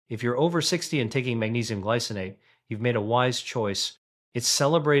If you're over 60 and taking magnesium glycinate, you've made a wise choice. It's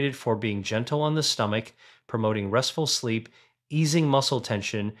celebrated for being gentle on the stomach, promoting restful sleep, easing muscle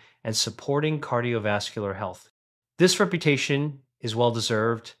tension, and supporting cardiovascular health. This reputation is well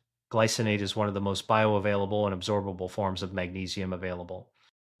deserved. Glycinate is one of the most bioavailable and absorbable forms of magnesium available.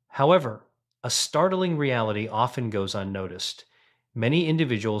 However, a startling reality often goes unnoticed. Many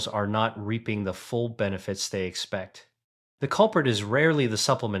individuals are not reaping the full benefits they expect. The culprit is rarely the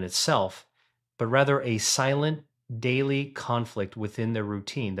supplement itself, but rather a silent, daily conflict within their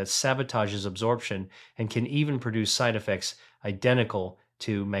routine that sabotages absorption and can even produce side effects identical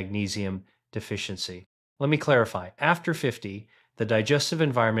to magnesium deficiency. Let me clarify. After 50, the digestive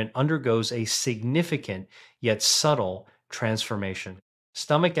environment undergoes a significant yet subtle transformation.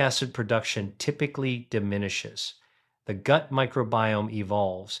 Stomach acid production typically diminishes. The gut microbiome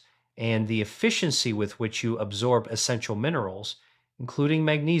evolves, and the efficiency with which you absorb essential minerals, including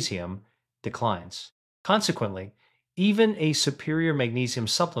magnesium, declines. Consequently, even a superior magnesium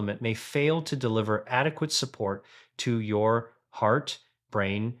supplement may fail to deliver adequate support to your heart,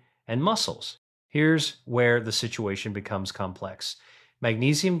 brain, and muscles. Here's where the situation becomes complex.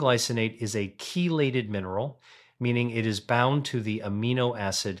 Magnesium glycinate is a chelated mineral, meaning it is bound to the amino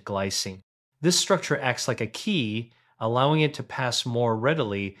acid glycine. This structure acts like a key, allowing it to pass more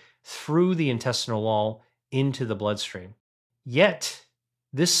readily through the intestinal wall into the bloodstream. Yet,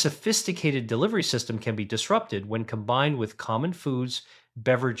 this sophisticated delivery system can be disrupted when combined with common foods,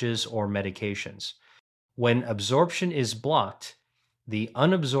 beverages, or medications. When absorption is blocked, the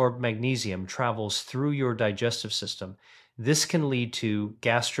unabsorbed magnesium travels through your digestive system. This can lead to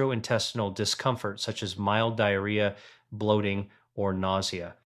gastrointestinal discomfort, such as mild diarrhea, bloating, or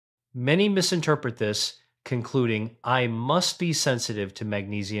nausea. Many misinterpret this, concluding, I must be sensitive to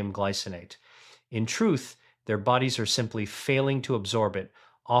magnesium glycinate. In truth, their bodies are simply failing to absorb it,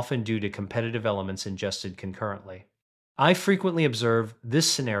 often due to competitive elements ingested concurrently. I frequently observe this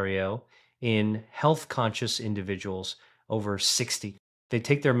scenario in health-conscious individuals over 60. They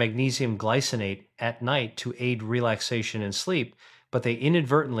take their magnesium glycinate at night to aid relaxation and sleep, but they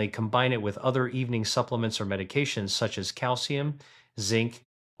inadvertently combine it with other evening supplements or medications such as calcium, zinc,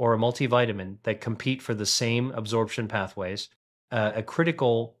 or a multivitamin that compete for the same absorption pathways. A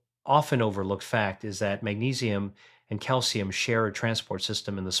critical, often overlooked fact is that magnesium and calcium share a transport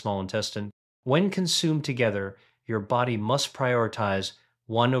system in the small intestine. When consumed together, your body must prioritize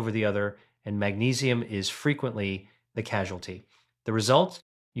one over the other, and magnesium is frequently the casualty. The result?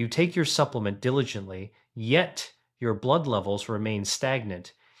 You take your supplement diligently, yet your blood levels remain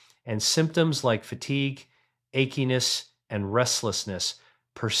stagnant, and symptoms like fatigue, achiness, and restlessness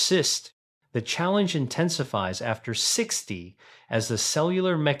persist. The challenge intensifies after 60 as the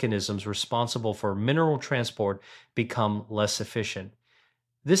cellular mechanisms responsible for mineral transport become less efficient.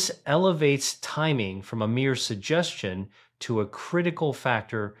 This elevates timing from a mere suggestion to a critical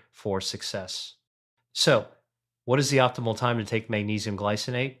factor for success. So, what is the optimal time to take magnesium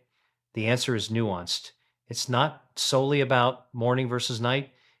glycinate? The answer is nuanced. It's not solely about morning versus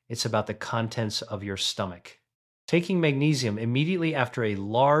night, it's about the contents of your stomach. Taking magnesium immediately after a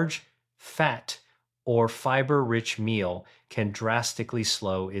large, fat, or fiber-rich meal can drastically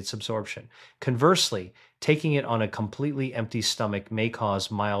slow its absorption. Conversely, taking it on a completely empty stomach may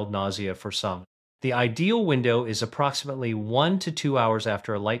cause mild nausea for some. The ideal window is approximately 1 to 2 hours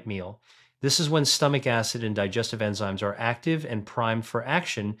after a light meal. This is when stomach acid and digestive enzymes are active and primed for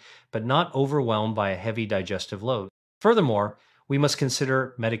action, but not overwhelmed by a heavy digestive load. Furthermore, we must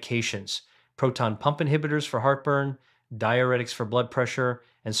consider medications. Proton pump inhibitors for heartburn, diuretics for blood pressure,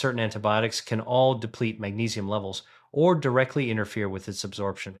 and certain antibiotics can all deplete magnesium levels or directly interfere with its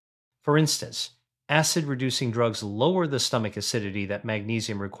absorption. For instance, acid-reducing drugs lower the stomach acidity that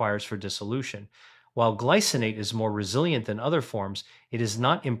magnesium requires for dissolution. While glycinate is more resilient than other forms, it is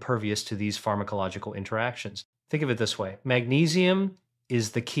not impervious to these pharmacological interactions. Think of it this way. Magnesium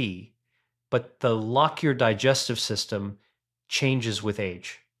is the key, but the lock your digestive system changes with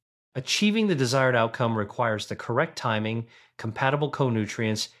age. Achieving the desired outcome requires the correct timing, compatible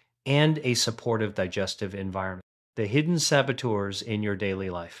co-nutrients, and a supportive digestive environment. The hidden saboteurs in your daily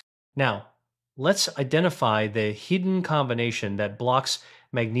life. Now, let's identify the hidden combination that blocks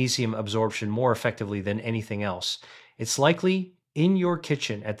magnesium absorption more effectively than anything else. It's likely in your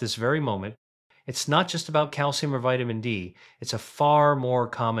kitchen at this very moment. It's not just about calcium or vitamin D. It's a far more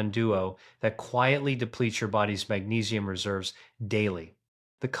common duo that quietly depletes your body's magnesium reserves daily.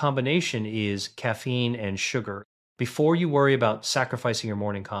 The combination is caffeine and sugar. Before you worry about sacrificing your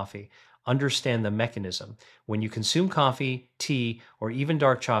morning coffee, understand the mechanism. When you consume coffee, tea, or even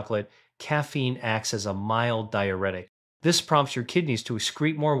dark chocolate, caffeine acts as a mild diuretic. This prompts your kidneys to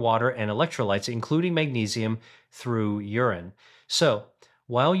excrete more water and electrolytes, including magnesium, through urine. So,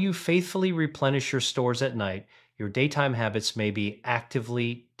 while you faithfully replenish your stores at night, your daytime habits may be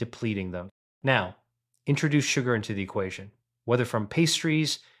actively depleting them. Now, introduce sugar into the equation. Whether from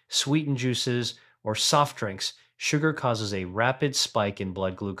pastries, sweetened juices, or soft drinks, sugar causes a rapid spike in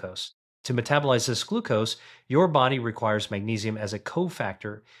blood glucose. To metabolize this glucose, your body requires magnesium as a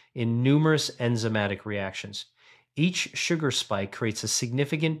cofactor in numerous enzymatic reactions. Each sugar spike creates a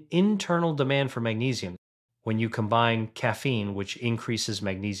significant internal demand for magnesium. When you combine caffeine, which increases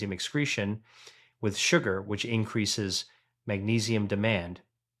magnesium excretion, with sugar, which increases magnesium demand,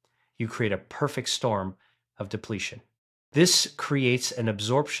 you create a perfect storm of depletion. This creates an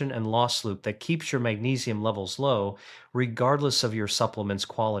absorption and loss loop that keeps your magnesium levels low, regardless of your supplement's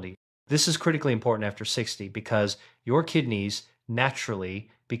quality. This is critically important after 60 because your kidneys naturally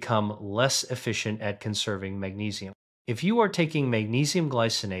become less efficient at conserving magnesium. If you are taking magnesium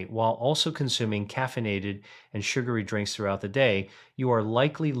glycinate while also consuming caffeinated and sugary drinks throughout the day, you are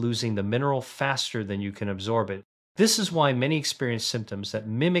likely losing the mineral faster than you can absorb it. This is why many experience symptoms that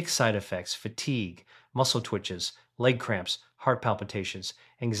mimic side effects, fatigue, muscle twitches, leg cramps, heart palpitations,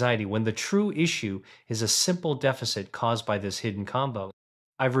 anxiety, when the true issue is a simple deficit caused by this hidden combo.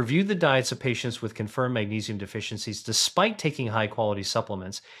 I've reviewed the diets of patients with confirmed magnesium deficiencies despite taking high quality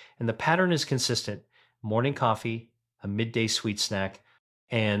supplements, and the pattern is consistent: morning coffee, a midday sweet snack,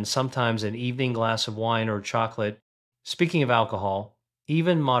 and sometimes an evening glass of wine or chocolate. Speaking of alcohol,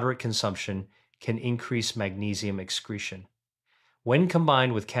 even moderate consumption can increase magnesium excretion. When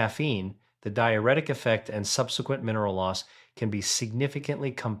combined with caffeine, the diuretic effect and subsequent mineral loss can be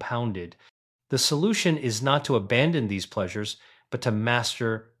significantly compounded. The solution is not to abandon these pleasures, but to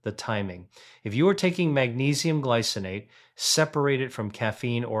master the timing. If you are taking magnesium glycinate, separate it from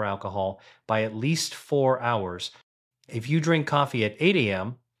caffeine or alcohol by at least 4 hours. If you drink coffee at 8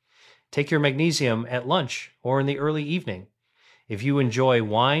 a.m., take your magnesium at lunch or in the early evening. If you enjoy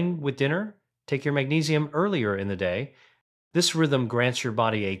wine with dinner, take your magnesium earlier in the day. This rhythm grants your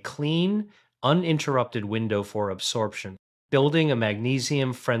body a clean, uninterrupted window for absorption, building a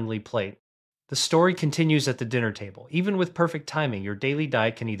magnesium-friendly plate. The story continues at the dinner table. Even with perfect timing, your daily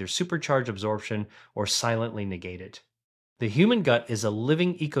diet can either supercharge absorption or silently negate it. The human gut is a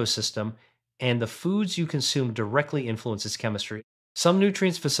living ecosystem, and the foods you consume directly influence its chemistry. Some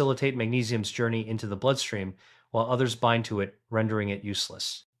nutrients facilitate magnesium's journey into the bloodstream, while others bind to it, rendering it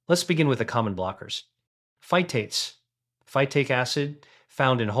useless. Let's begin with the common blockers. Phytates. Phytic acid,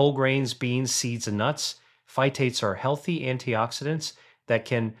 found in whole grains, beans, seeds, and nuts. Phytates are healthy antioxidants that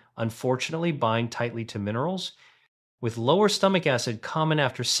can unfortunately bind tightly to minerals. With lower stomach acid common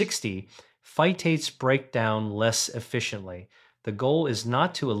after 60, phytates break down less efficiently. The goal is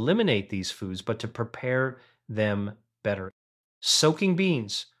not to eliminate these foods, but to prepare them better. Soaking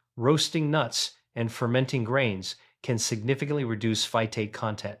beans, roasting nuts, and fermenting grains can significantly reduce phytate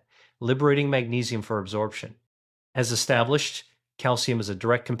content, liberating magnesium for absorption. As established, calcium is a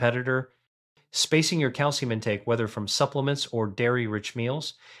direct competitor. Spacing your calcium intake, whether from supplements or dairy-rich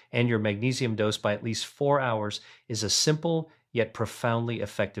meals, and your magnesium dose by at least 4 hours is a simple yet profoundly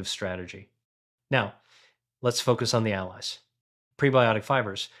effective strategy. Now, let's focus on the allies. Prebiotic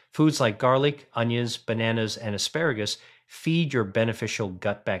fibers. Foods like garlic, onions, bananas, and asparagus feed your beneficial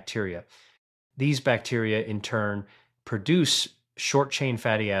gut bacteria. These bacteria, in turn, produce short-chain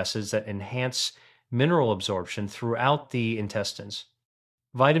fatty acids that enhance mineral absorption throughout the intestines.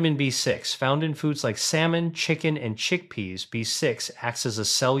 Vitamin B6, found in foods like salmon, chicken, and chickpeas, B6 acts as a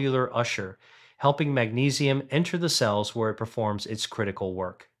cellular usher, helping magnesium enter the cells where it performs its critical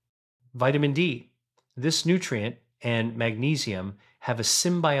work. Vitamin D. This nutrient and magnesium have a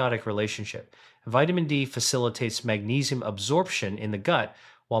symbiotic relationship. Vitamin D facilitates magnesium absorption in the gut,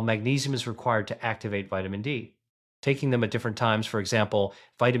 while magnesium is required to activate vitamin D. Taking them at different times, for example,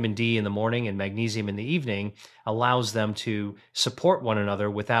 vitamin D in the morning and magnesium in the evening, allows them to support one another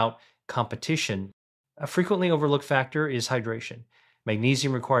without competition. A frequently overlooked factor is hydration.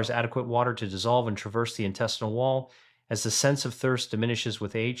 Magnesium requires adequate water to dissolve and traverse the intestinal wall. As the sense of thirst diminishes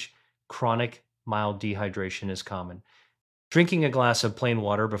with age, chronic mild dehydration is common. Drinking a glass of plain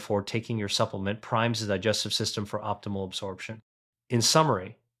water before taking your supplement primes the digestive system for optimal absorption. In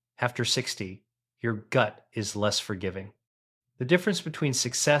summary, after 60, your gut is less forgiving. The difference between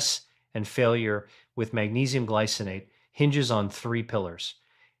success and failure with magnesium glycinate hinges on 3 pillars: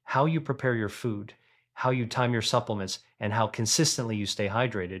 how you prepare your food, how you time your supplements, and how consistently you stay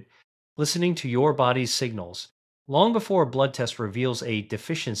hydrated. Listening to your body's signals. Long before a blood test reveals a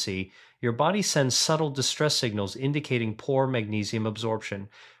deficiency, your body sends subtle distress signals indicating poor magnesium absorption.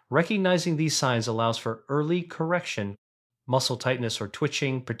 Recognizing these signs allows for early correction Muscle tightness or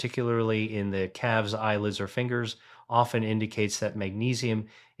twitching, particularly in the calves, eyelids, or fingers, often indicates that magnesium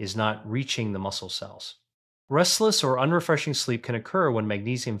is not reaching the muscle cells. Restless or unrefreshing sleep can occur when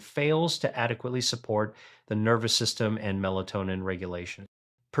magnesium fails to adequately support the nervous system and melatonin regulation.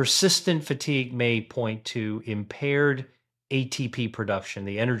 Persistent fatigue may point to impaired ATP production,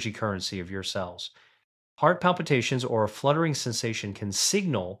 the energy currency of your cells. Heart palpitations or a fluttering sensation can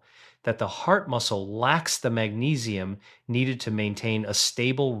signal that the heart muscle lacks the magnesium needed to maintain a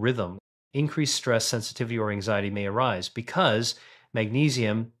stable rhythm. Increased stress, sensitivity, or anxiety may arise because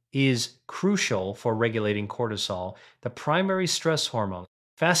magnesium is crucial for regulating cortisol, the primary stress hormone.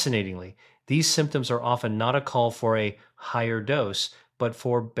 Fascinatingly, these symptoms are often not a call for a higher dose, but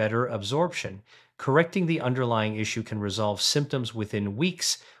for better absorption. Correcting the underlying issue can resolve symptoms within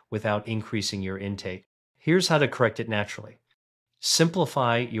weeks without increasing your intake. Here's how to correct it naturally.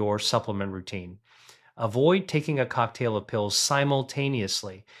 Simplify your supplement routine. Avoid taking a cocktail of pills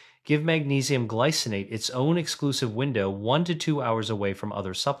simultaneously. Give magnesium glycinate its own exclusive window 1 to 2 hours away from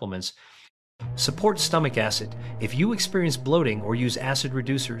other supplements. Support stomach acid. If you experience bloating or use acid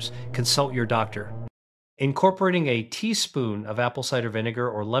reducers, consult your doctor. Incorporating a teaspoon of apple cider vinegar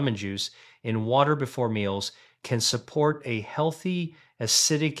or lemon juice in water before meals can support a healthy,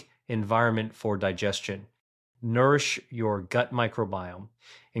 acidic environment for digestion. Nourish your gut microbiome.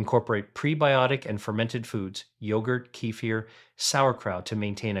 Incorporate prebiotic and fermented foods, yogurt, kefir, sauerkraut to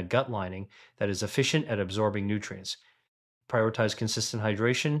maintain a gut lining that is efficient at absorbing nutrients. Prioritize consistent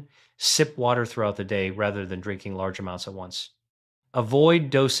hydration. Sip water throughout the day rather than drinking large amounts at once. Avoid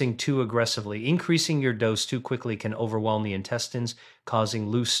dosing too aggressively. Increasing your dose too quickly can overwhelm the intestines, causing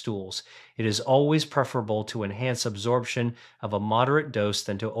loose stools. It is always preferable to enhance absorption of a moderate dose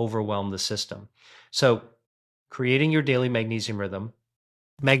than to overwhelm the system. So, creating your daily magnesium rhythm.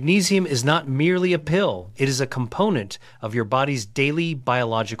 Magnesium is not merely a pill, it is a component of your body's daily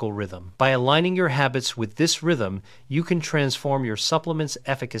biological rhythm. By aligning your habits with this rhythm, you can transform your supplement's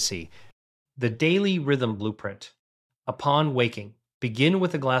efficacy. The Daily Rhythm Blueprint. Upon waking, begin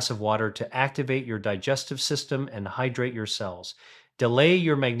with a glass of water to activate your digestive system and hydrate your cells. Delay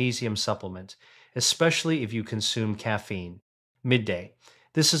your magnesium supplement, especially if you consume caffeine. Midday.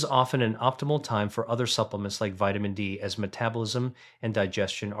 This is often an optimal time for other supplements like vitamin D as metabolism and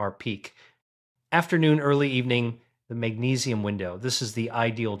digestion are peak. Afternoon, early evening, the magnesium window. This is the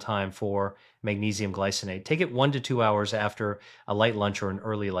ideal time for magnesium glycinate. Take it 1 to 2 hours after a light lunch or an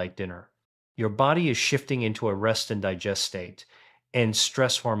early light dinner. Your body is shifting into a rest and digest state, and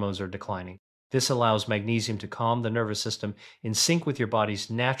stress hormones are declining. This allows magnesium to calm the nervous system in sync with your body's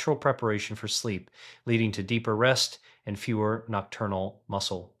natural preparation for sleep, leading to deeper rest and fewer nocturnal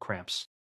muscle cramps.